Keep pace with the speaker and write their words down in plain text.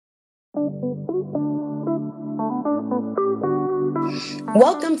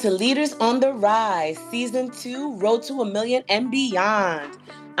Welcome to Leaders on the Rise, Season 2, Road to a Million and Beyond.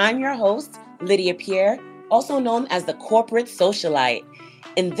 I'm your host, Lydia Pierre, also known as the Corporate Socialite.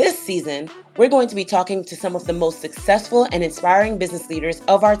 In this season, we're going to be talking to some of the most successful and inspiring business leaders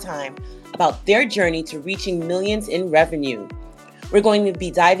of our time about their journey to reaching millions in revenue. We're going to be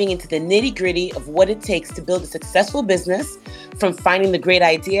diving into the nitty-gritty of what it takes to build a successful business, from finding the great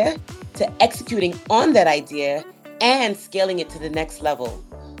idea to executing on that idea and scaling it to the next level.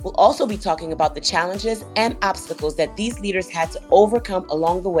 We'll also be talking about the challenges and obstacles that these leaders had to overcome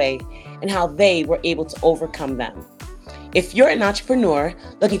along the way and how they were able to overcome them. If you're an entrepreneur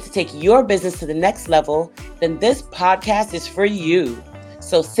looking to take your business to the next level, then this podcast is for you.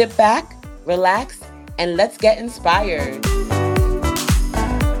 So sit back, relax, and let's get inspired.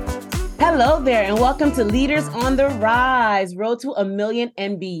 Hello there, and welcome to Leaders on the Rise, Road to a Million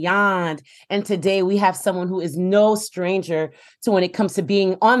and Beyond. And today we have someone who is no stranger to when it comes to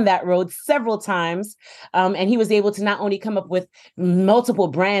being on that road several times. And he was able to not only come up with multiple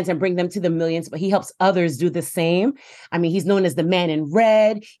brands and bring them to the millions, but he helps others do the same. I mean, he's known as the man in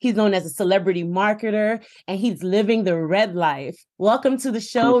red. He's known as a celebrity marketer, and he's living the red life. Welcome to the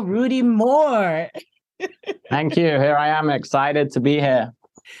show, Rudy Mawer. Thank you. Here I am, excited to be here.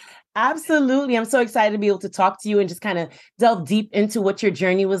 Absolutely. I'm so excited to be able to talk to you and just kind of delve deep into what your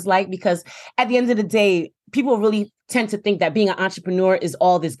journey was like, because at the end of the day, people really tend to think that being an entrepreneur is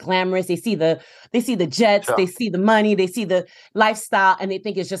all this glamorous. They see the jets, Sure. They see the money, they see the lifestyle, and they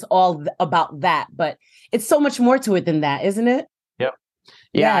think it's just all about that. But it's so much more to it than that, isn't it? Yep.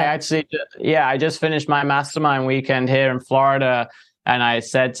 I just finished my mastermind weekend here in Florida. And I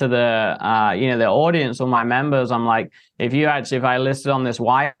said to the audience or my members, I'm like, if I listed on this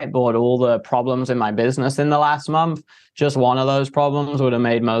whiteboard all the problems in my business in the last month, just one of those problems would have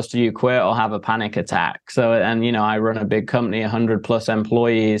made most of you quit or have a panic attack. So, and, I run a big company, 100 plus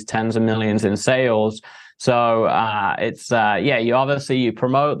employees, tens of millions in sales. So you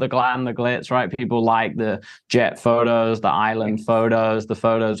promote the glam, the glitz, right? People like the jet photos, the island photos, the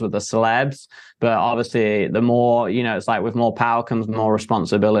photos with the celebs. But obviously, the more, it's like with more power comes more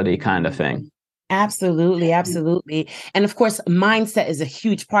responsibility kind of thing. Absolutely. Absolutely. And of course, mindset is a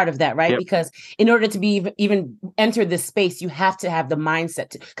huge part of that, right? Yep. Because in order to be even enter this space, you have to have the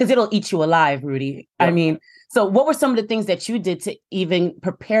mindset because it'll eat you alive, Rudy. Yep. I mean, so what were some of the things that you did to even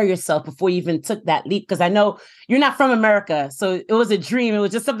prepare yourself before you even took that leap? Because I know you're not from America. So it was a dream. It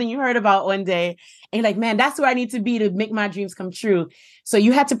was just something you heard about one day. And you're like, man, that's where I need to be to make my dreams come true. So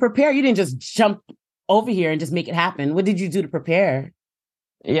you had to prepare. You didn't just jump over here and just make it happen. What did you do to prepare?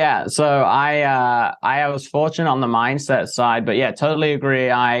 Yeah, so I was fortunate on the mindset side, but yeah, totally agree.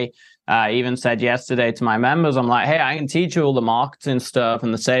 I even said yesterday to my members, I'm like, hey, I can teach you all the marketing stuff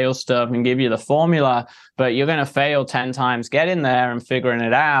and the sales stuff and give you the formula, but you're going to fail 10 times getting there and figuring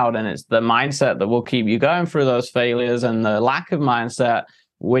it out. And it's the mindset that will keep you going through those failures, and the lack of mindset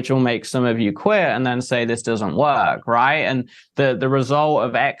which will make some of you quit and then say this doesn't work, right? And the result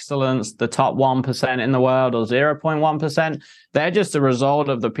of excellence, the top 1% in the world or 0.1%, they're just a result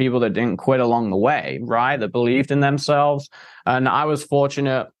of the people that didn't quit along the way, right? That believed in themselves. And I was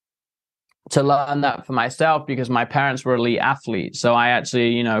fortunate to learn that for myself because my parents were elite athletes. So I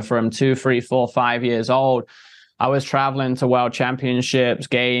actually, from 2, 3, 4, 5 years old, I was traveling to world championships,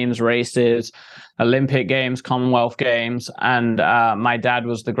 games, races, Olympic Games, Commonwealth Games. And my dad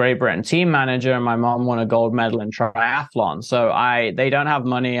was the Great Britain team manager, and my mom won a gold medal in triathlon. So they don't have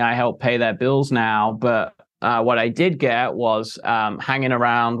money. I help pay their bills now. But what I did get was hanging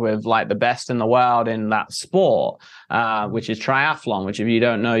around with like the best in the world in that sport, which is triathlon, which if you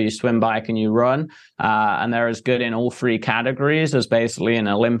don't know, you swim, bike, and you run. And they're as good in all 3 categories as basically an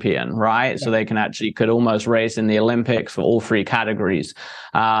Olympian, right? Yeah. So they could almost race in the Olympics for all 3 categories.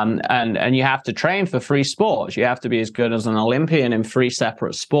 And you have to train for 3 sports. You have to be as good as an Olympian in 3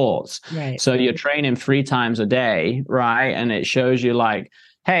 separate sports. Right. So you're training 3 times a day, right? And it shows you like,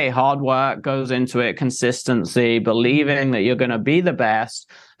 hey, hard work goes into it, consistency, believing that you're going to be the best,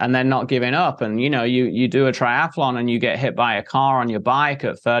 and then not giving up. And, you do a triathlon and you get hit by a car on your bike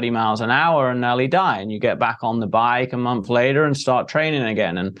at 30 miles an hour and nearly die. And you get back on the bike a month later and start training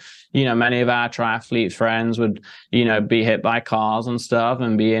again. And, many of our triathlete friends would, be hit by cars and stuff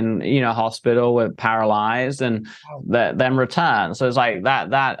and be in, hospital with paralyzed and then return. So it's like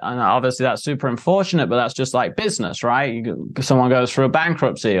that, and obviously that's super unfortunate, but that's just like business, right? Someone goes through a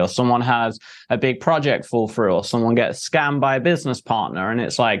bankruptcy, or someone has a big project fall through, or someone gets scammed by a business partner. And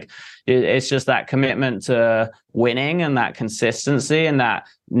it's like, like, it's just that commitment to winning and that consistency and that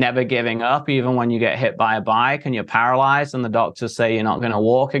never giving up, even when you get hit by a bike and you're paralyzed and the doctors say you're not going to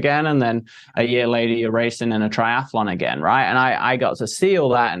walk again. And then a year later, you're racing in a triathlon again, right? And I got to see all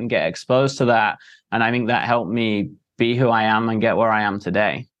that and get exposed to that. And I think that helped me be who I am and get where I am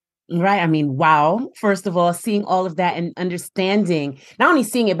today. Right. I mean, wow. First of all, seeing all of that and understanding, not only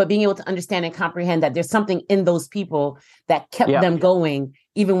seeing it, but being able to understand and comprehend that there's something in those people that kept them going,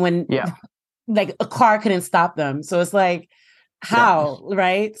 even when like a car couldn't stop them. So it's like, how,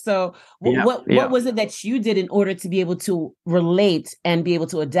 right? So what was it that you did in order to be able to relate and be able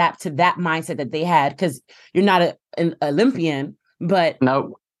to adapt to that mindset that they had? Because you're not an Olympian, but not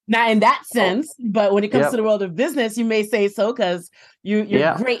in that sense, but when it comes to the world of business, you may say so because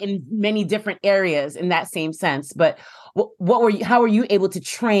you're great in many different areas in that same sense. But how were you able to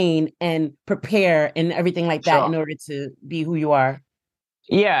train and prepare and everything like that in order to be who you are?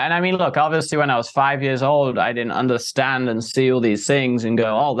 Yeah. And I mean, look, obviously when I was 5 years old, I didn't understand and see all these things and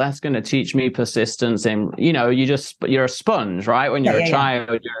go, oh, that's going to teach me persistence. And, you're a sponge, right? When you're a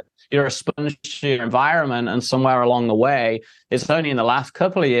child, you're a sponge to your environment. And somewhere along the way, it's only in the last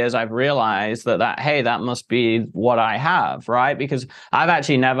couple of years I've realized that must be what I have, right? Because I've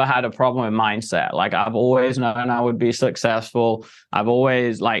actually never had a problem with mindset. Like, I've always known I would be successful. I've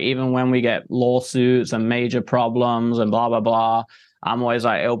always, like, even when we get lawsuits and major problems and blah, blah, blah, I'm always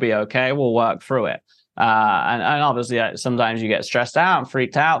like, it'll be okay. We'll work through it. And obviously sometimes you get stressed out and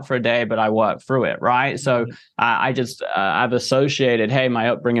freaked out for a day, but I work through it. Right. So I've associated, hey, my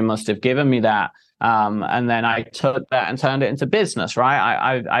upbringing must have given me that. And then I took that and turned it into business.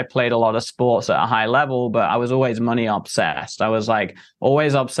 Right. I played a lot of sports at a high level, but I was always money obsessed. I was like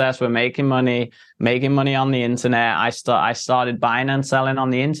always obsessed with making money on the internet. I started buying and selling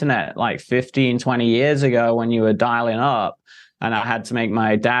on the internet like 15, 20 years ago when you were dialing up. And I had to make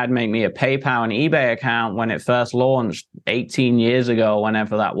my dad make me a PayPal and eBay account when it first launched 18 years ago,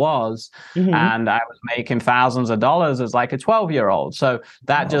 whenever that was. Mm-hmm. And I was making thousands of dollars as like a 12-year-old. So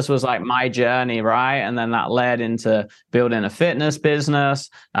that just was like my journey, right? And then that led into building a fitness business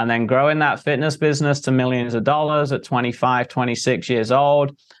and then growing that fitness business to millions of dollars at 25, 26 years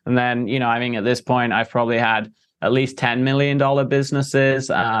old. And then, I mean, at this point, I've probably had at least $10 million businesses.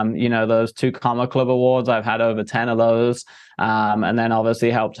 Those 2 Comma Club awards, I've had over 10 of those. And then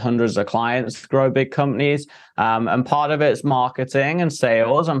obviously helped hundreds of clients grow big companies. And part of it's marketing and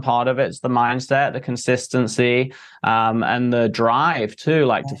sales, and part of it's the mindset, the consistency, and the drive too,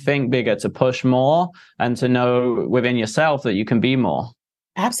 like to think bigger, to push more, and to know within yourself that you can be more.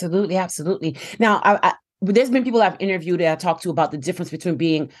 Absolutely. Absolutely. Now, there's been people I've interviewed that I talked to about the difference between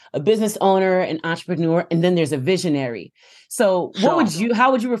being a business owner, an entrepreneur, and then there's a visionary. So how would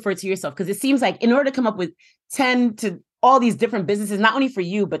you refer to yourself? Because it seems like in order to come up with 10 to all these different businesses, not only for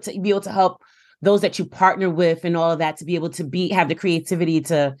you, but to be able to help those that you partner with and all of that, to be able to have the creativity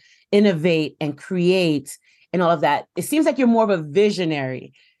to innovate and create and all of that. It seems like you're more of a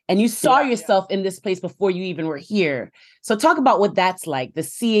visionary and you saw yourself in this place before you even were here. So talk about what that's like, the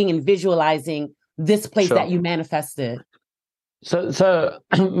seeing and visualizing this place that you manifested. So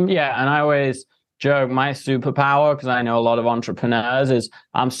yeah. And I always joke, my superpower, because I know a lot of entrepreneurs, is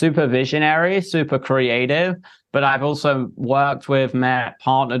I'm super visionary, super creative, but I've also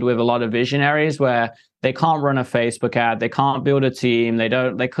partnered with a lot of visionaries where they can't run a Facebook ad, they can't build a team,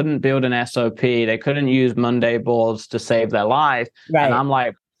 they couldn't build an SOP, they couldn't use Monday boards to save their life. Right. And I'm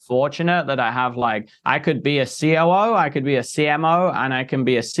like, fortunate that I could be a COO, I could be a CMO, and I can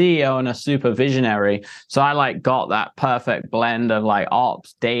be a CEO and a super visionary. So I got that perfect blend of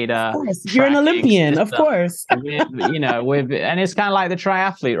ops, data. Of course. You're an Olympian, system. Of course. and it's kind of like the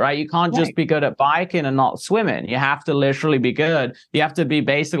triathlete, right? You can't just be good at biking and not swimming. You have to literally be good. You have to be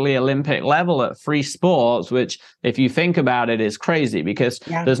basically Olympic level at 3 sports, which if you think about it is crazy because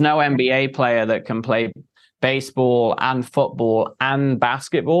there's no NBA player that can play baseball and football and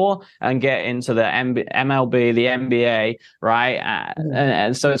basketball and get into the MLB, the NBA, right?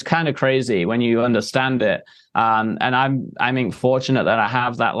 And so it's kind of crazy when you understand it. And I'm fortunate that I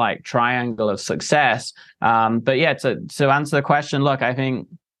have that triangle of success. But yeah, to answer the question, look, I think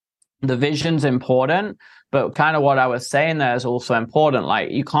the vision's important, but kind of what I was saying there is also important.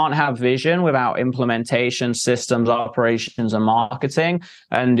 You can't have vision without implementation, systems, operations, and marketing.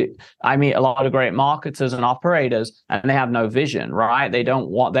 And I meet a lot of great marketers and operators, and they have no vision, right?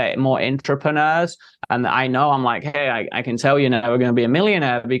 They're more entrepreneurs. And I know I'm like, hey, I can tell you're never going to be a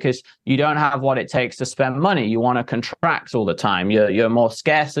millionaire because you don't have what it takes to spend money. You want to contract all the time. You're more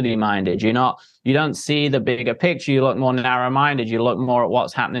scarcity minded. You don't see the bigger picture. You look more narrow minded. You look more at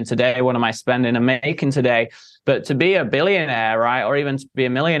what's happening today. What am I spending and making today? But to be a billionaire, right, or even to be a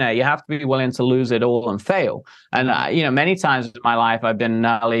millionaire, you have to be willing to lose it all and fail. And many times in my life, I've been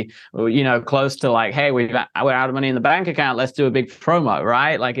nearly, close to like, hey, we're out of money in the bank account. Let's do a big promo,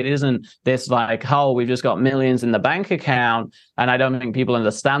 right? Like it isn't this like, oh, we've just got millions in the bank account. And I don't think people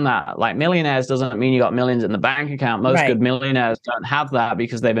understand that. Like millionaires doesn't mean you got millions in the bank account. Most good millionaires don't have that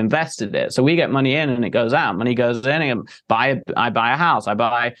because they've invested it. So we get money in and it goes out. Money goes in and I buy a house. I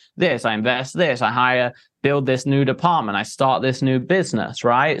buy this. I invest this. I build this new department. I start this new business,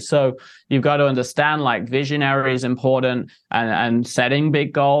 right? So you've got to understand like visionary is important and setting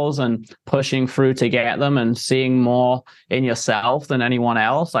big goals and pushing through to get them and seeing more in yourself than anyone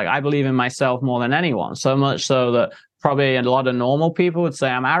else. Like I believe in myself more than anyone, so much so that probably a lot of normal people would say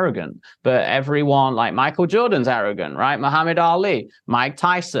I'm arrogant, but everyone like Michael Jordan's arrogant, right? Muhammad Ali, Mike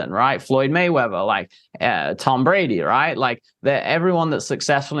Tyson, right? Floyd Mayweather, like Tom Brady, right? Like everyone that's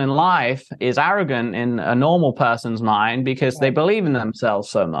successful in life is arrogant in a normal person's mind because they believe in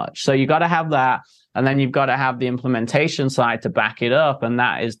themselves so much. So you got to have that. And then you've got to have the implementation side to back it up. And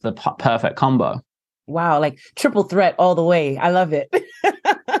that is the perfect combo. Wow, like triple threat all the way. I love it.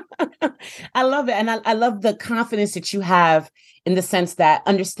 I love it. And I love the confidence that you have in the sense that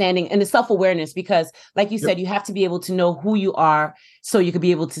understanding and the self-awareness, because like you said, you have to be able to know who you are so you can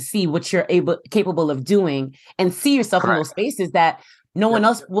be able to see what you're capable of doing and see yourself in those spaces that no one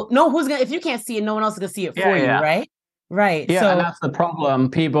else will know who's going to, if you can't see it, no one else is going to see it for you. Right. Right. Yeah, and that's the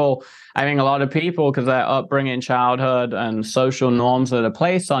problem. I think a lot of people, because their upbringing, childhood, and social norms that are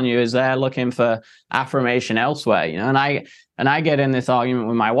placed on you, is they're looking for affirmation elsewhere. And I get in this argument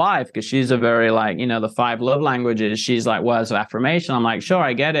with my wife because she's a very like, the 5 love languages. She's like words of affirmation. I'm like, sure,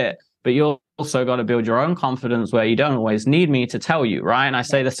 I get it, but you're also got to build your own confidence where you don't always need me to tell you, right? And I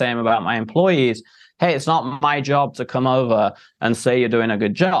say the same about my employees. Hey, it's not my job to come over and say you're doing a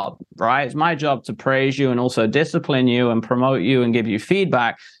good job, right? It's my job to praise you and also discipline you and promote you and give you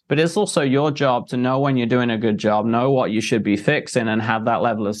feedback. But it's also your job to know when you're doing a good job, know what you should be fixing, and have that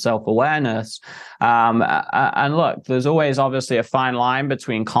level of self-awareness. And look, there's always obviously a fine line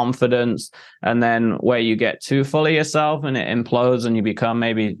between confidence and then where you get too full of yourself and it implodes and you become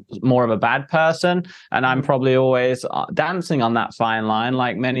maybe more of a bad person. And I'm probably always dancing on that fine line,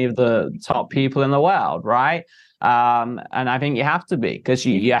 like many of the top people in the world, right? And I think you have to be, because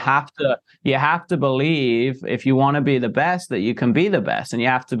you have to believe, if you want to be the best, that you can be the best. And you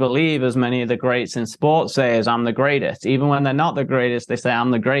have to believe, as many of the greats in sports say, is I'm the greatest. Even when they're not the greatest, they say I'm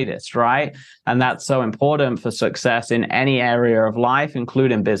the greatest, right? And that's so important for success in any area of life,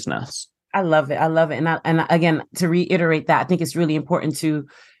 including business. I love it. I love it. And again, to reiterate that, I think it's really important to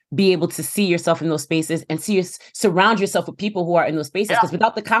be able to see yourself in those spaces and surround yourself with people who are in those spaces. Because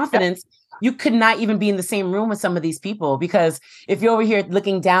without the confidence, you could not even be in the same room with some of these people. Because if you're over here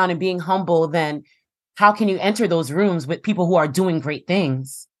looking down and being humble, then how can you enter those rooms with people who are doing great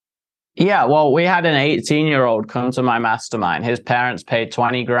things? Yeah, well, we had an 18-year-old come to my mastermind. His parents paid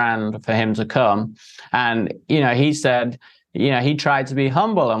 20 grand for him to come. And, he said, he tried to be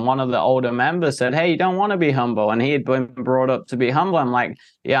humble. And one of the older members said, hey, you don't want to be humble. And he had been brought up to be humble. I'm like,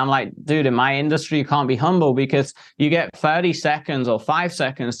 dude, in my industry, you can't be humble because you get 30 seconds or 5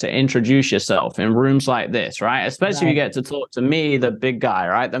 seconds to introduce yourself in rooms like this, right? Especially if you get to talk to me, the big guy,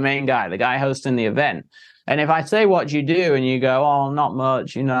 right? The main guy, the guy hosting the event. And if I say what you do and you go, oh, not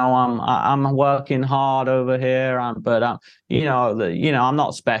much, I'm working hard over here, but I'm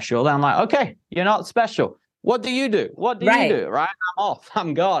not special. Then I'm like, okay, you're not special. What do you do? What do you do? Right? I'm off.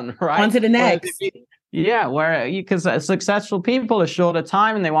 I'm gone. Right. On to the next. Because successful people are short of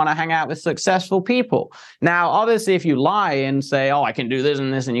time and they want to hang out with successful people. Now, obviously, if you lie and say, oh, I can do this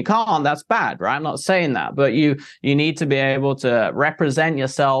and this and you can't, that's bad, right? I'm not saying that, but you need to be able to represent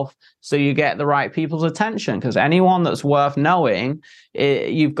yourself so you get the right people's attention, because anyone that's worth knowing,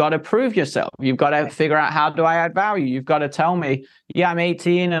 you've got to prove yourself. You've got to figure out, how do I add value? You've got to tell me, I'm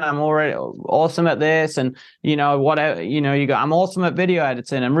 18 and I'm already awesome at this. And, whatever, I'm awesome at video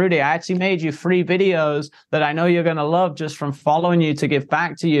editing. And Rudy, I actually made you 3 videos that I know you're going to love just from following you to give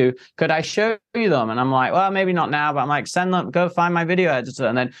back to you. Could I show you them? And I'm like, well, maybe not now, but I'm like, send them, go find my video editor.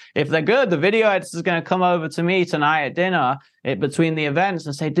 And then if they're good, the video editor is going to come over to me tonight at dinner between the events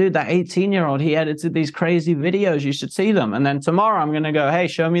and say, dude, that 18-year-old, he edited these crazy videos. You should see them. And then tomorrow I'm going to go, hey,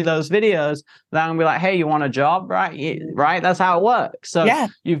 show me those videos. Then I'm going to be like, hey, you want a job? Right. Right. That's how it works. So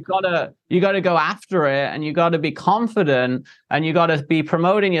you got to go after it, and you got to be confident, and you got to be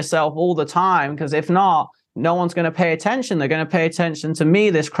promoting yourself all the time. Because if not, no one's going to pay attention. They're going to pay attention to me,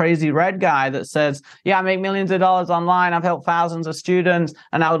 this crazy red guy that says, yeah, I make millions of dollars online. I've helped thousands of students,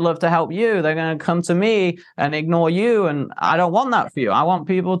 and I would love to help you. They're going to come to me and ignore you. And I don't want that for you. I want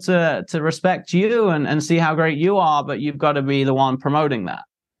people to respect you and see how great you are, but you've got to be the one promoting that.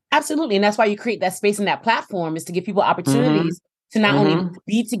 Absolutely. And that's why you create that space and that platform, is to give people opportunities to not only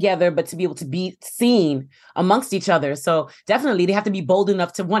be together, but to be able to be seen amongst each other. So definitely they have to be bold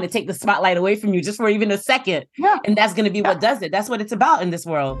enough to want to take the spotlight away from you just for even a second. Yeah. And that's going to be what does it. That's what it's about in this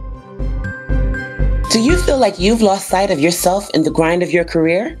world. Do you feel like you've lost sight of yourself in the grind of your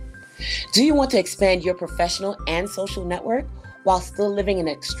career? Do you want to expand your professional and social network while still living an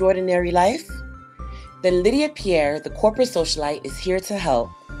extraordinary life? Then Lydia Pierre, the corporate socialite, is here to help.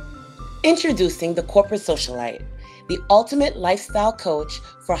 Introducing the corporate socialite, the ultimate lifestyle coach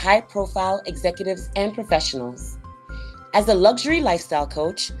for high-profile executives and professionals. As a luxury lifestyle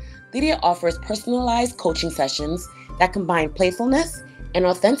coach, Lydia offers personalized coaching sessions that combine playfulness and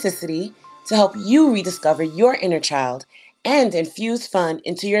authenticity to help you rediscover your inner child and infuse fun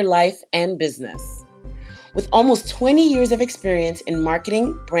into your life and business. With almost 20 years of experience in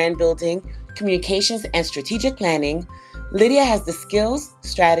marketing, brand building, communications, and strategic planning, Lydia has the skills,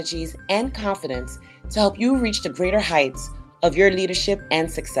 strategies, and confidence to help you reach the greater heights of your leadership and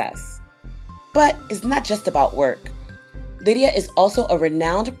success. But it's not just about work. Lydia is also a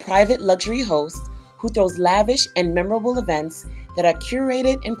renowned private luxury host who throws lavish and memorable events that are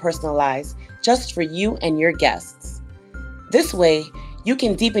curated and personalized just for you and your guests. This way, you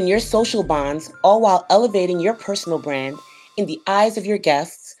can deepen your social bonds, all while elevating your personal brand in the eyes of your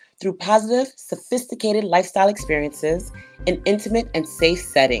guests through positive, sophisticated lifestyle experiences in intimate and safe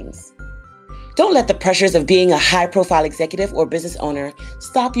settings. Don't let the pressures of being a high-profile executive or business owner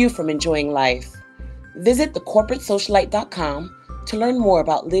stop you from enjoying life. Visit thecorporatesocialite.com to learn more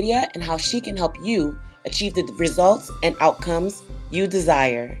about Lydia and how she can help you achieve the results and outcomes you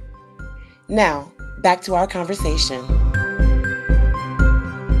desire. Now, back to our conversation.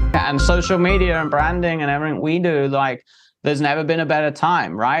 And social media and branding and everything we do, like, there's never been a better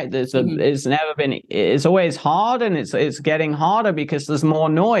time, right? It's always hard, and it's getting harder because there's more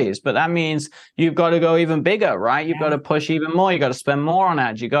noise, but that means you've got to go even bigger, right? You've got to push even more. You got to spend more on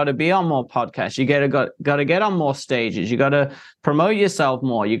ads. You got to be on more podcasts. You got to get on more stages. You got to promote yourself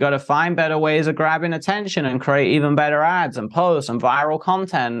more. You got to find better ways of grabbing attention and create even better ads and posts and viral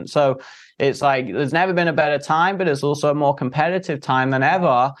content. So it's like, there's never been a better time, but it's also a more competitive time than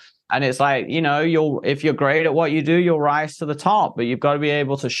ever. And it's like, if you're great at what you do, you'll rise to the top, but you've got to be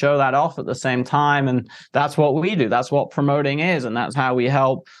able to show that off at the same time. And that's what we do. That's what promoting is. And that's how we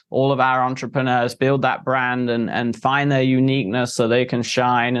help all of our entrepreneurs build that brand and find their uniqueness so they can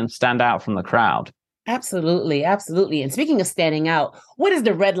shine and stand out from the crowd. Absolutely. Absolutely. And speaking of standing out, what is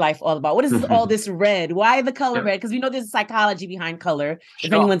the red life all about? What is all this red? Why the color red? Because we know there's psychology behind color. Sure.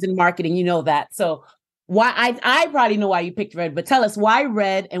 If anyone's in marketing, you know that. So why I probably know why you picked red, but tell us why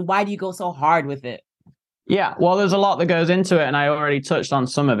red and why do you go so hard with it? Yeah, well, there's a lot that goes into it, and I already touched on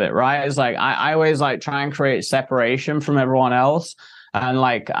some of it, right? It's like I always like try and create separation from everyone else. And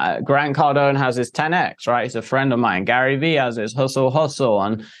like Grant Cardone has his 10X, right? He's a friend of mine. Gary Vee has his hustle.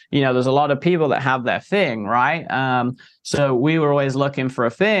 And, there's a lot of people that have their thing, right? So we were always looking for a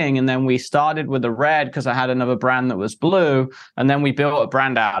thing. And then we started with the red because I had another brand that was blue. And then we built a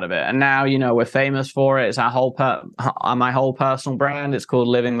brand out of it. And now, we're famous for it. It's my whole personal brand. It's called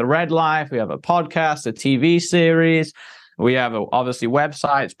Living the Red Life. We have a podcast, a TV series. We have obviously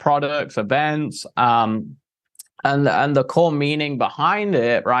websites, products, events. And the core meaning behind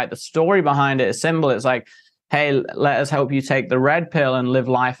it, right? The story behind it is simple. It's like, hey, let us help you take the red pill and live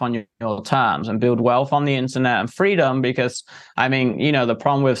life on your terms and build wealth on the internet and freedom. Because the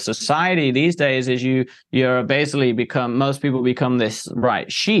problem with society these days is you're basically most people become this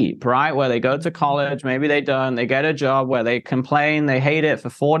sheep, right? Where they go to college, maybe they don't, they get a job where they complain, they hate it for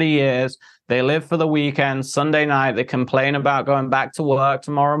 40 years. They live for the weekend, Sunday night, they complain about going back to work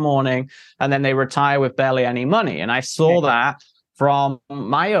tomorrow morning, and then they retire with barely any money. And I saw that from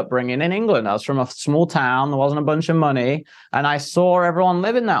my upbringing in England. I was from a small town, there wasn't a bunch of money, and I saw everyone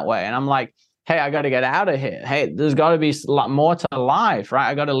living that way. And I'm like, hey, I got to get out of here. Hey, there's got to be a lot more to life, right?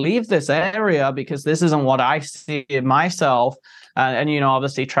 I got to leave this area because this isn't what I see in myself. And, you know,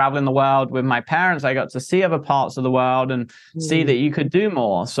 obviously traveling the world with my parents, I got to see other parts of the world and see that you could do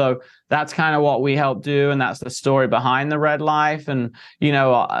more. So that's kind of what we help do. And that's the story behind the Red Life. And, you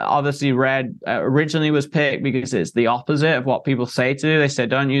know, obviously red originally was picked because it's the opposite of what people say to do. They say,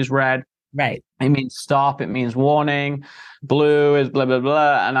 don't use red. Right. It means stop. It means warning. Blue is blah, blah,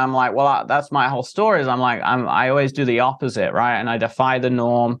 blah. And I'm like, well, that's my whole story is I always do the opposite, right? And I defy the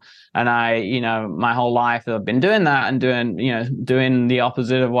norm. And you know, my whole life I've been doing that and doing the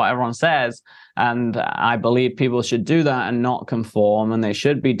opposite of what everyone says. And I believe people should do that and not conform, and they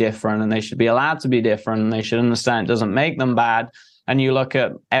should be different, and they should be allowed to be different, and they should understand it doesn't make them bad. And you look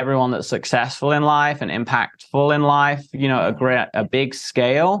at everyone that's successful in life and impactful in life, you know, a big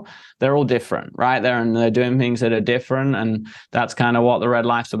scale, they're all different, right? They're doing things that are different. And that's kind of what the Red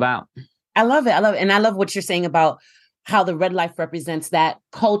Life's about. I love it. And I love what you're saying about how the Red Life represents that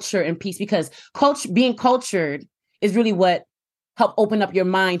culture and peace, because being cultured is really what help open up your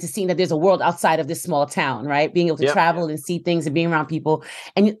mind to seeing that there's a world outside of this small town, right? Being able to travel and see things and being around people.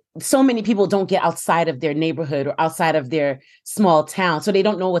 And so many people don't get outside of their neighborhood or outside of their small town. So they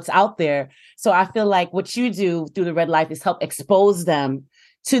don't know what's out there. So I feel like what you do through the Red Life is help expose them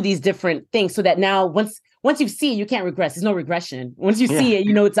to these different things so that now once you see it, you can't regress. There's no regression. Once you see it,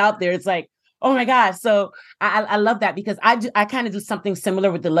 you know, it's out there. It's like, oh my gosh. So I love that, because I kind of do something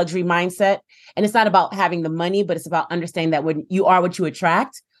similar with the luxury mindset. And it's not about having the money, but it's about understanding that when you are what you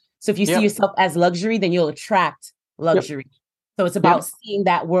attract. So if you see yourself as luxury, then you'll attract luxury. So it's about seeing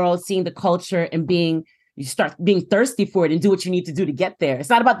that world, seeing the culture, and you start being thirsty for it and do what you need to do to get there. It's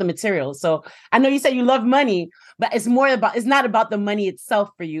not about the material. So I know you said you love money, but it's not about the money itself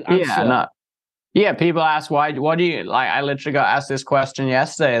for you. I'm sure. No. Yeah, people ask what do you like? I literally got asked this question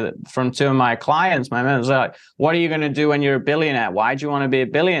yesterday from two of my clients. My members are like, "What are you going to do when you're a billionaire? Why do you want to be a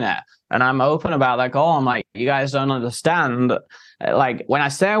billionaire?" And I'm open about that goal. I'm like, you guys don't understand. Like, when I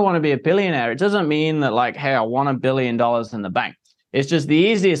say I want to be a billionaire, it doesn't mean that like, hey, I want $1 billion in the bank. It's just the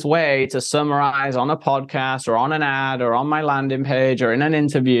easiest way to summarize on a podcast or on an ad or on my landing page or in an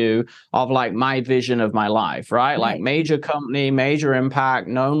interview of like my vision of my life, right? Like major company, major impact,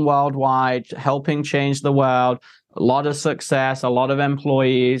 known worldwide, helping change the world, a lot of success, a lot of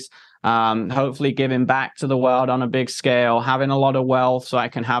employees, hopefully giving back to the world on a big scale, having a lot of wealth so I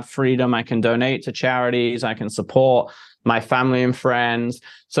can have freedom, I can donate to charities, I can support my family and friends.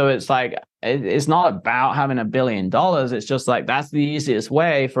 So it's like, it's not about having $1 billion. It's just like, that's the easiest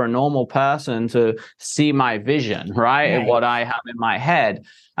way for a normal person to see my vision, right? And what I have in my head.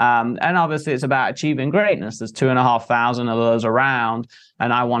 And obviously it's about achieving greatness. There's 2,500 of those around,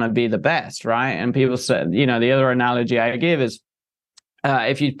 and I want to be the best, right? And people said, you know, the other analogy I give is,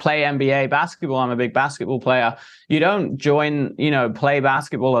 if you play NBA basketball, I'm a big basketball player. You don't play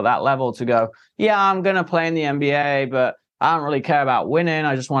basketball at that level to go, yeah, I'm going to play in the NBA, but I don't really care about winning.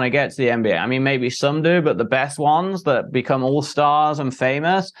 I just want to get to the NBA. I mean, maybe some do, but the best ones that become all-stars and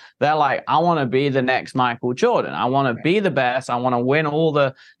famous, they're like, I want to be the next Michael Jordan. I want to be the best. I want to win all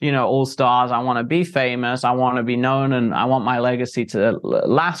the, all-stars. I want to be famous. I want to be known, and I want my legacy to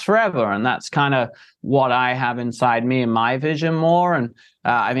last forever. And that's kind of what I have inside me and my vision more. And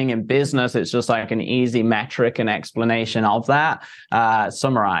I think in business, it's just like an easy metric and explanation of that,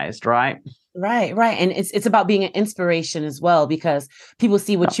 summarized, right? Right. And it's about being an inspiration as well, because people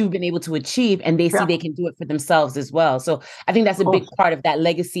see what you've been able to achieve and they see they can do it for themselves as well. So I think that's a big part of that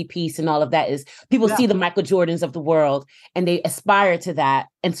legacy piece and all of that is people see the Michael Jordans of the world and they aspire to that.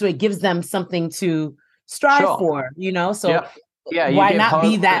 And so it gives them something to strive for, so why not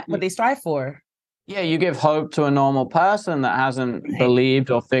be that what they strive for? Yeah, you give hope to a normal person that hasn't believed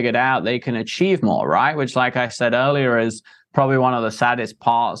or figured out they can achieve more, right? Which, like I said earlier, is probably one of the saddest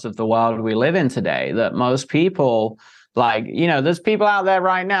parts of the world we live in today, that most people, there's people out there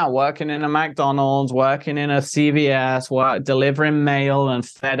right now working in a McDonald's, working in a CVS, delivering mail and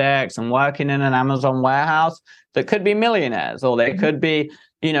FedEx, and working in an Amazon warehouse that could be millionaires, or they could be,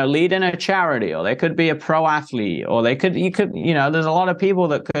 leading a charity, or they could be a pro athlete, or there's a lot of people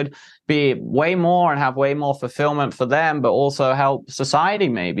that could be way more and have way more fulfillment for them, but also help society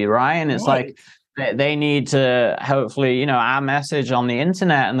maybe, right? And it's like, they need to hopefully, our message on the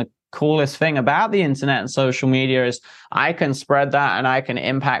internet and the coolest thing about the internet and social media is I can spread that and I can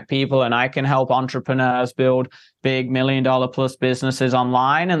impact people and I can help entrepreneurs build big $1 million plus businesses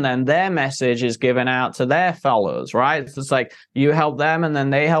online, and then their message is given out to their followers, right? It's just like you help them and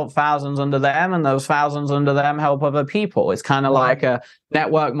then they help thousands under them, and those thousands under them help other people. It's kind of like a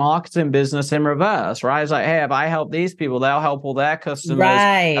network marketing business in reverse, right? It's like, hey, if I help these people, they'll help all their customers,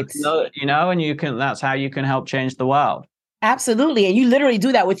 right? And that's how you can help change the world. Absolutely. And you literally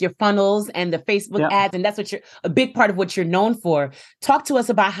do that with your funnels and the Facebook ads. And that's a big part of what you're known for. Talk to us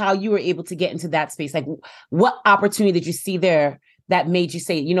about how you were able to get into that space. Like, what opportunity did you see there that made you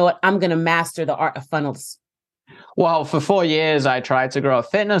say, you know what, I'm going to master the art of funnels? Well, for 4 years, I tried to grow a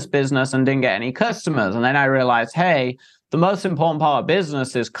fitness business and didn't get any customers. And then I realized, hey, the most important part of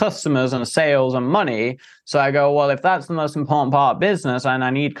business is customers and sales and money. So I go, well, if that's the most important part of business and I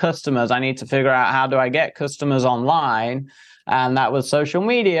need customers, I need to figure out how do I get customers online. And that was social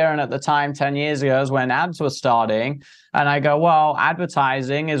media. And at the time, 10 years ago, is when ads were starting. And I go, well,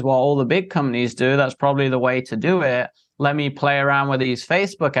 advertising is what all the big companies do. That's probably the way to do it. Let me play around with these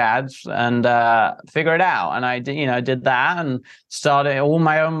Facebook ads and figure it out. And I did that and started all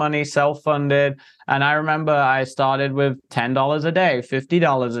my own money, self-funded. And I remember I started with $10 a day,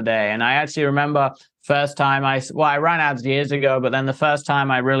 $50 a day. And I actually remember first time I ran ads years ago, but then the first time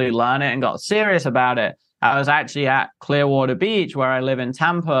I really learned it and got serious about it, I was actually at Clearwater Beach, where I live in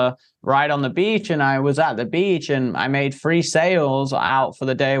Tampa, right on the beach. And I was at the beach and I made 3 sales out for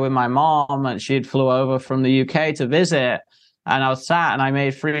the day with my mom. And she'd flew over from the UK to visit. And I was sat and I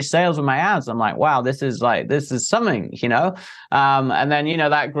made 3 sales with my ads. I'm like, wow, this is something, and then,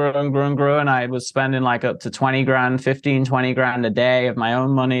 that grew and grew and grew. And I was spending like up to 20 grand, 15, 20 grand a day of my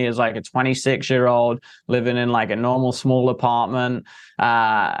own money as like a 26-year-old living in like a normal small apartment.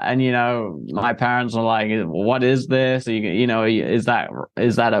 My parents were like, what is this? Is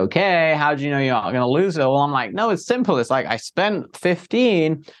that okay? How do you know you're not going to lose it? Well, I'm like, no, it's simple. It's like I spent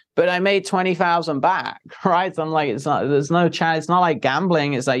 15, but I made 20,000 back, right? So I'm like, there's no chance. It's not like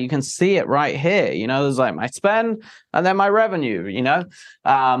gambling. It's like, you can see it right here. There's like my spend and then my revenue,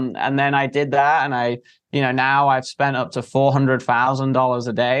 and then I did that. And now I've spent up to $400,000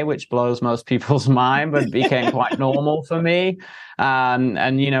 a day, which blows most people's mind, but it became quite normal for me.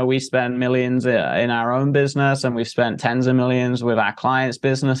 We spend millions in our own business, and we've spent tens of millions with our clients'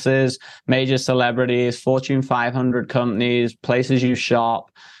 businesses, major celebrities, Fortune 500 companies, places you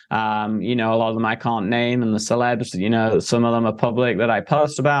shop. A lot of them I can't name, and the celebs, some of them are public that I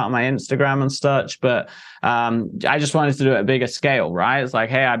post about on my Instagram and such. But I just wanted to do it at a bigger scale, right? It's like,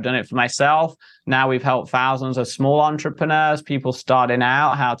 hey, I've done it for myself. Now we've helped thousands of small entrepreneurs, people starting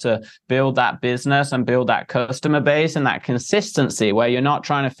out, how to build that business and build that customer base and that consistency where you're not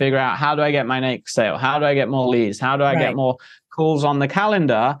trying to figure out, how do I get my next sale? How do I get more leads? How do I get more calls on the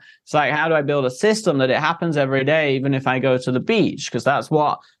calendar? It's like, how do I build a system that it happens every day, even if I go to the beach? Because that's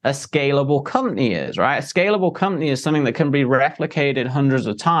what a scalable company is, right? A scalable company is something that can be replicated hundreds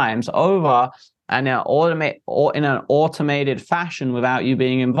of times over and in an automated fashion without you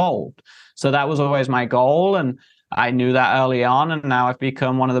being involved. So that was always my goal. And I knew that early on. And now I've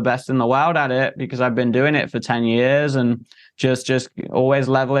become one of the best in the world at it because I've been doing it for 10 years and just always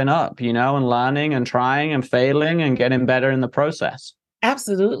leveling up, and learning and trying and failing and getting better in the process.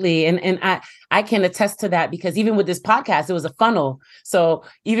 Absolutely. And I can attest to that, because even with this podcast, it was a funnel. So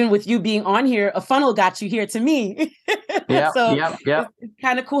even with you being on here, a funnel got you here to me. Yeah. It's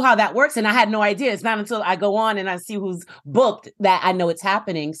kind of cool how that works. And I had no idea. It's not until I go on and I see who's booked that I know it's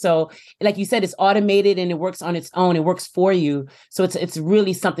happening. So like you said, it's automated and it works on its own. It works for you. So it's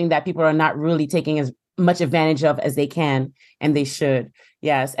really something that people are not really taking as much advantage of as they can, and they should.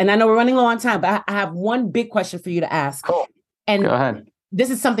 Yes. And I know we're running low on time, but I have one big question for you to ask. Cool. And go ahead. This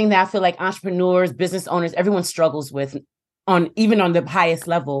is something that I feel like entrepreneurs, business owners, everyone struggles with even on the highest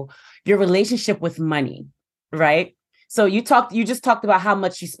level, your relationship with money, right? So you just talked about how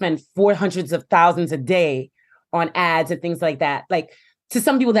much you spend hundreds of thousands a day on ads and things like that. Like, to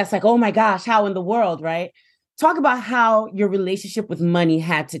some people, that's like, oh my gosh, how in the world, right? Talk about how your relationship with money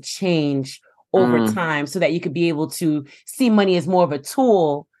had to change over time so that you could be able to see money as more of a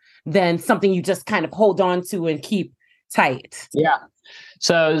tool than something you just kind of hold on to and keep tight. Yeah.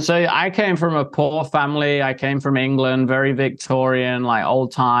 So I came from a poor family. I came from England, very Victorian, like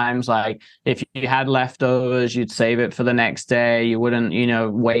old times. Like, if you had leftovers, you'd save it for the next day. You wouldn't,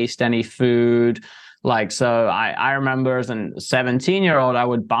 waste any food. Like, so I remember as a 17-year-old, I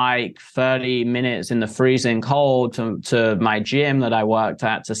would bike 30 minutes in the freezing cold to my gym that I worked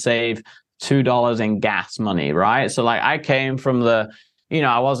at to save $2 in gas money, right? So like, I came from the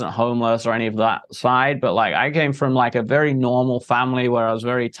I wasn't homeless or any of that side, but like I came from like a very normal family where I was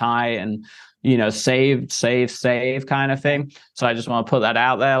very tight and, save kind of thing. So I just want to put that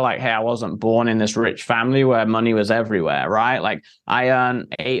out there. Like, hey, I wasn't born in this rich family where money was everywhere, right? Like I earn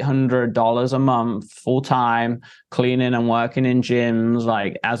 $800 a month full time, cleaning and working in gyms,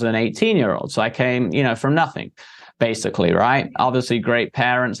 like as an 18-year-old. So I came, from nothing, basically, right? Obviously, great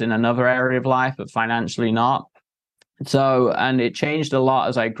parents in another area of life, but financially not. So, and it changed a lot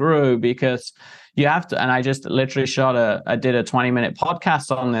as I grew because you have to, and I just literally I did a 20-minute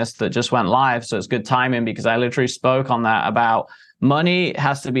podcast on this that just went live. So it's good timing because I literally spoke on that about money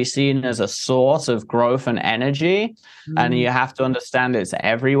has to be seen as a source of growth and energy. And you have to understand it's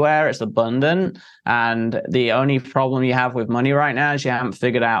everywhere, it's abundant. And the only problem you have with money right now is you haven't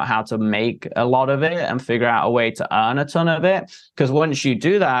figured out how to make a lot of it and figure out a way to earn a ton of it. Because once you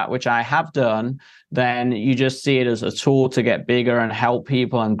do that, which I have done, then you just see it as a tool to get bigger and help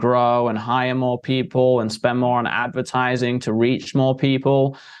people and grow and hire more people and spend more on advertising to reach more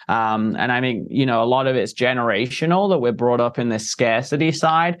people. And I mean, a lot of it's generational that we're brought up in this scarcity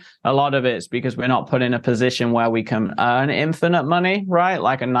side. A lot of it's because we're not put in a position where we can earn infinite money, right?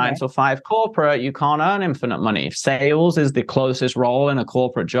 Like a 9-to-5 corporate, you can't earn infinite money. Sales is the closest role in a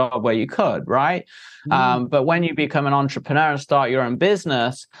corporate job where you could, right? But when you become an entrepreneur and start your own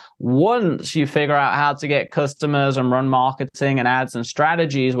business, once you figure out how to get customers and run marketing and ads and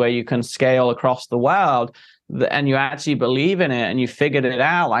strategies where you can scale across the world, and you actually believe in it and you figured it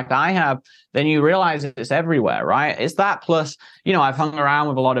out like I have, then you realize it's everywhere, right? It's that plus, I've hung around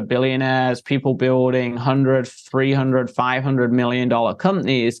with a lot of billionaires, people building 100, 300, $500 million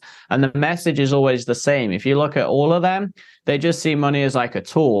companies. And the message is always the same. If you look at all of them, they just see money as like a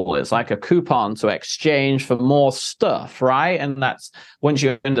tool. It's like a coupon to exchange for more stuff, right? And that's, once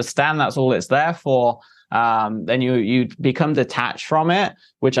you understand that's all it's there for, then you become detached from it,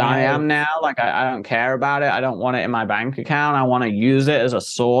 which I am now. Like I don't care about it. I don't want it in my bank account. I want to use it as a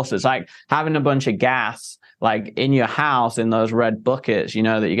source. It's like having a bunch of gas like in your house in those red buckets,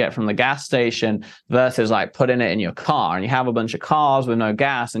 that you get from the gas station versus like putting it in your car. And you have a bunch of cars with no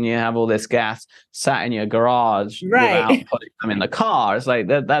gas and you have all this gas sat in your garage without putting them in the car. It's like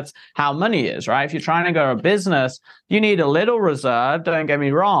that's how money is, right? If you're trying to grow a business, you need a little reserve, don't get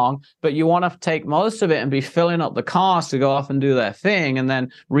me wrong, but you want to take most of it and be filling up the cars to go off and do their thing and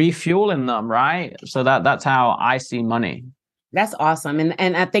then refueling them, right? So that's how I see money. That's awesome.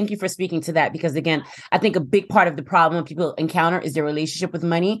 And I thank you for speaking to that, because again, I think a big part of the problem people encounter is their relationship with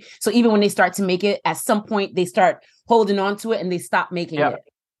money. So even when they start to make it, at some point they start holding on to it and they stop making it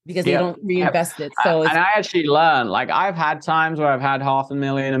because they don't reinvest it. So and I actually learned, like I've had times where I've had $500,000,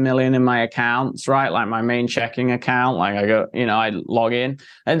 $1 million in my accounts, right? Like my main checking account, like I go, I log in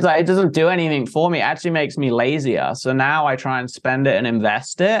and it's like, it doesn't do anything for me. It actually makes me lazier. So now I try and spend it and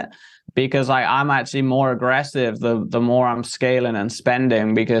invest it, because I'm actually more aggressive the more I'm scaling and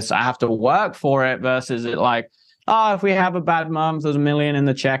spending, because I have to work for it versus it like, oh, if we have a bad month, there's $1 million in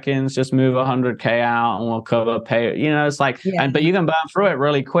the check-ins, just move $100K out and we'll pay. It's like, but you can burn through it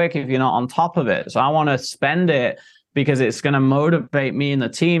really quick if you're not on top of it. So I want to spend it because it's going to motivate me and the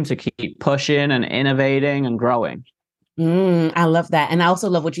team to keep pushing and innovating and growing. I love that. And I also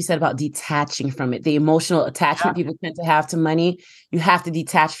love what you said about detaching from it. The emotional attachment people tend to have to money. You have to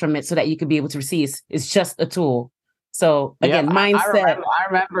detach from it so that you can be able to receive. It's just a tool. So again, mindset. I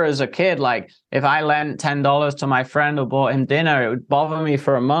remember as a kid, like if I lent $10 to my friend or bought him dinner, it would bother me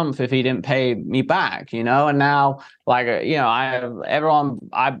for a month if he didn't pay me back, and now like, I'm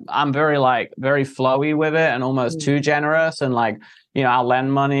very very flowy with it and almost too generous. And like, I'll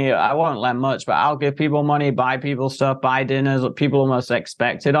lend money. I won't lend much, but I'll give people money, buy people stuff, buy dinners that people almost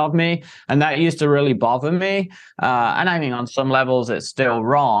expected of me. And that used to really bother me. And I think on some levels it's still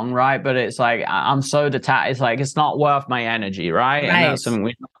wrong, right? But it's like, I'm so detached. It's like, it's not worth my energy, right? And that's something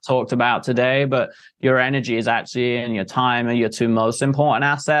we talked about today, but your energy is actually, and your time are your two most important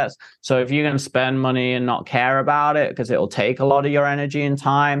assets. So if you can spend money and not care about it, because it will take a lot of your energy and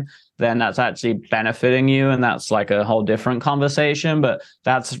time, then that's actually benefiting you. And that's like a whole different conversation, but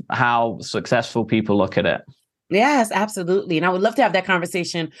that's how successful people look at it. Yes, absolutely. And I would love to have that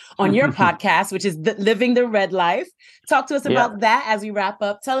conversation on your podcast, which is Living the Red Life. Talk to us about that as we wrap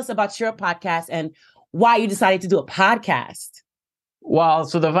up. Tell us about your podcast and why you decided to do a podcast. Well,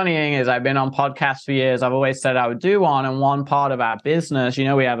 so the funny thing is, I've been on podcasts for years. I've always said I would do one. And one part of our business,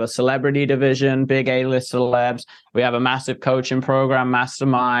 we have a celebrity division, big A-list celebs. We have a massive coaching program,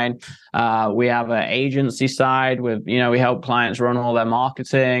 mastermind. We have an agency side with, we help clients run all their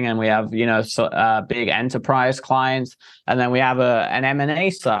marketing, and we have, big enterprise clients. And then we have an M&A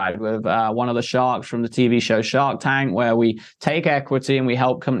side with one of the sharks from the TV show Shark Tank, where we take equity and we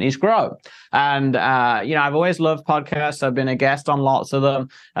help companies grow. And, I've always loved podcasts. I've been a guest on lots of them.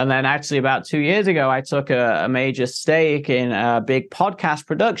 And then actually about 2 years ago, I took a major stake in a big podcast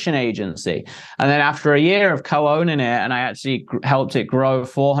production agency. And then after a year of co-owning it, and I actually helped it grow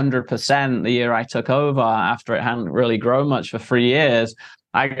 400% the year I took over, after it hadn't really grown much for 3 years,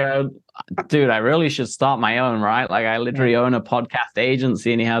 I go, dude, I really should start my own, right? Like, I literally own a podcast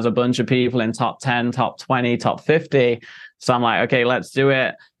agency, and he has a bunch of people in top 10, top 20, top 50. So I'm like, okay, let's do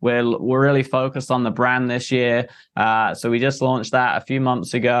it. We're really focused on the brand this year. So we just launched that a few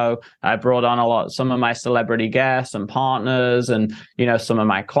months ago. I brought on some of my celebrity guests and partners, and, some of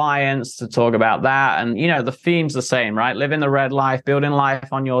my clients to talk about that. And, the theme's the same, right? Living the red life, building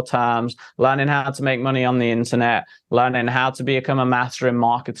life on your terms, learning how to make money on the internet, learning how to become a master in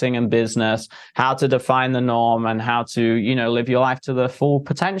marketing and business, how to define the norm, and how to, live your life to the full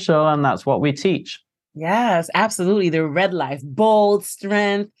potential. And that's what we teach. Yes, absolutely. The red life, bold,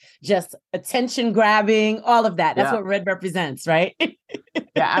 strength, just attention grabbing, all of that. That's what red represents, right?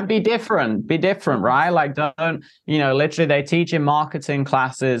 Yeah, and be different, right? Like, don't, literally they teach in marketing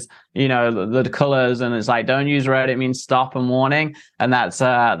classes, the colors, and it's like, don't use red, it means stop and warning. And that's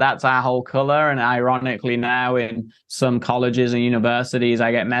our whole color. And ironically, now in some colleges and universities,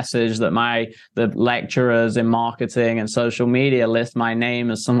 I get messaged that the lecturers in marketing and social media list my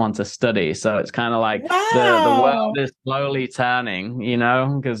name as someone to study. So it's kind of like, wow, the world is slowly turning,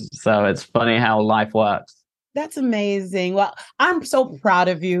 so it's funny how life works. That's amazing. Well, I'm so proud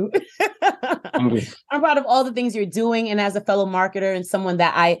of you. I'm proud of all the things you're doing. And as a fellow marketer and someone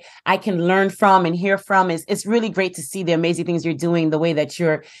that I can learn from and hear from, it's really great to see the amazing things you're doing, the way that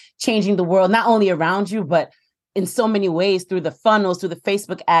you're changing the world, not only around you, but in so many ways, through the funnels, through the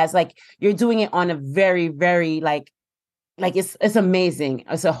Facebook ads. Like, you're doing it on a very, very like it's amazing.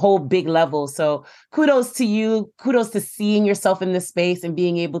 It's a whole big level. So kudos to you. Kudos to seeing yourself in this space and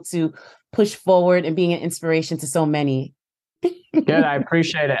being able to push forward and being an inspiration to so many. Good. I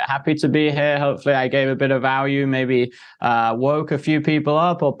appreciate it. Happy to be here. Hopefully I gave a bit of value, maybe woke a few people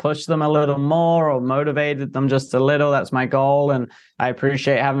up, or pushed them a little more, or motivated them just a little. That's my goal. And I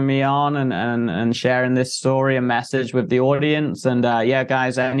appreciate having me on and sharing this story and message with the audience. And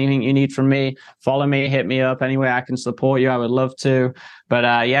guys, anything you need from me, follow me, hit me up. Any way I can support you, I would love to.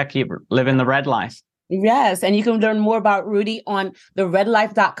 But keep living the red life. Yes. And you can learn more about Rudy on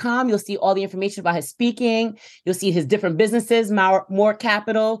theredlife.com. You'll see all the information about his speaking. You'll see his different businesses, Mawer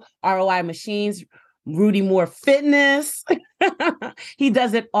Capital, ROI Machines, Rudy Mawer Fitness. He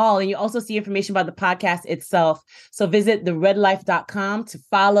does it all. And you also see information about the podcast itself. So visit theredlife.com to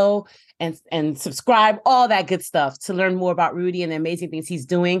follow and subscribe, all that good stuff, to learn more about Rudy and the amazing things he's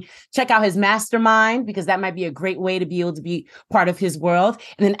doing. Check out his mastermind, because that might be a great way to be able to be part of his world.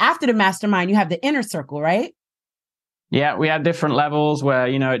 And then after the mastermind, you have the inner circle, right? Yeah, we have different levels where,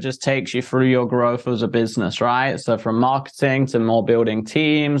 it just takes you through your growth as a business, right? So from marketing to more building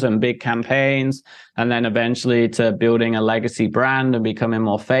teams and big campaigns, and then eventually to building a legacy brand and becoming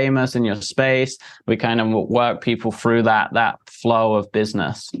more famous in your space. We kind of work people through that flow of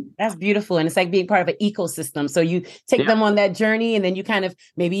business. That's beautiful. And it's like being part of an ecosystem. So you take them on that journey, and then you kind of,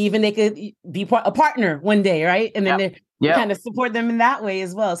 maybe even they could be a partner one day, right? And then you kind of support them in that way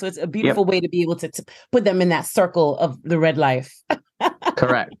as well. So it's a beautiful way to be able to put them in that circle of the red life.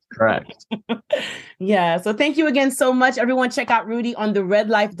 Correct. Yeah. So thank you again so much. Everyone, check out Rudy on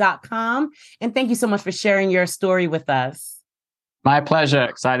theredlife.com. And thank you so much for sharing your story with us. My pleasure.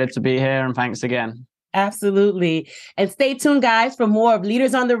 Excited to be here. And thanks again. Absolutely. And stay tuned, guys, for more of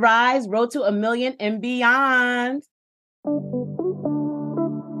Leaders on the Rise, Road to a Million and Beyond.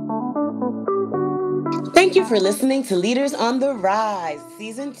 Thank you for listening to Leaders on the Rise,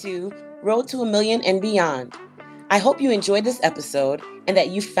 Season 2, Road to a Million and Beyond. I hope you enjoyed this episode and that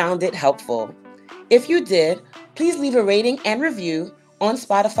you found it helpful. If you did, please leave a rating and review on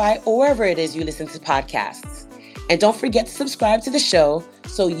Spotify or wherever it is you listen to podcasts. And don't forget to subscribe to the show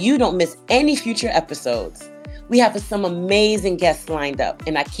so you don't miss any future episodes. We have some amazing guests lined up,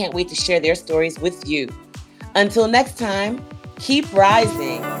 and I can't wait to share their stories with you. Until next time, keep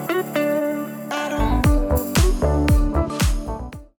rising.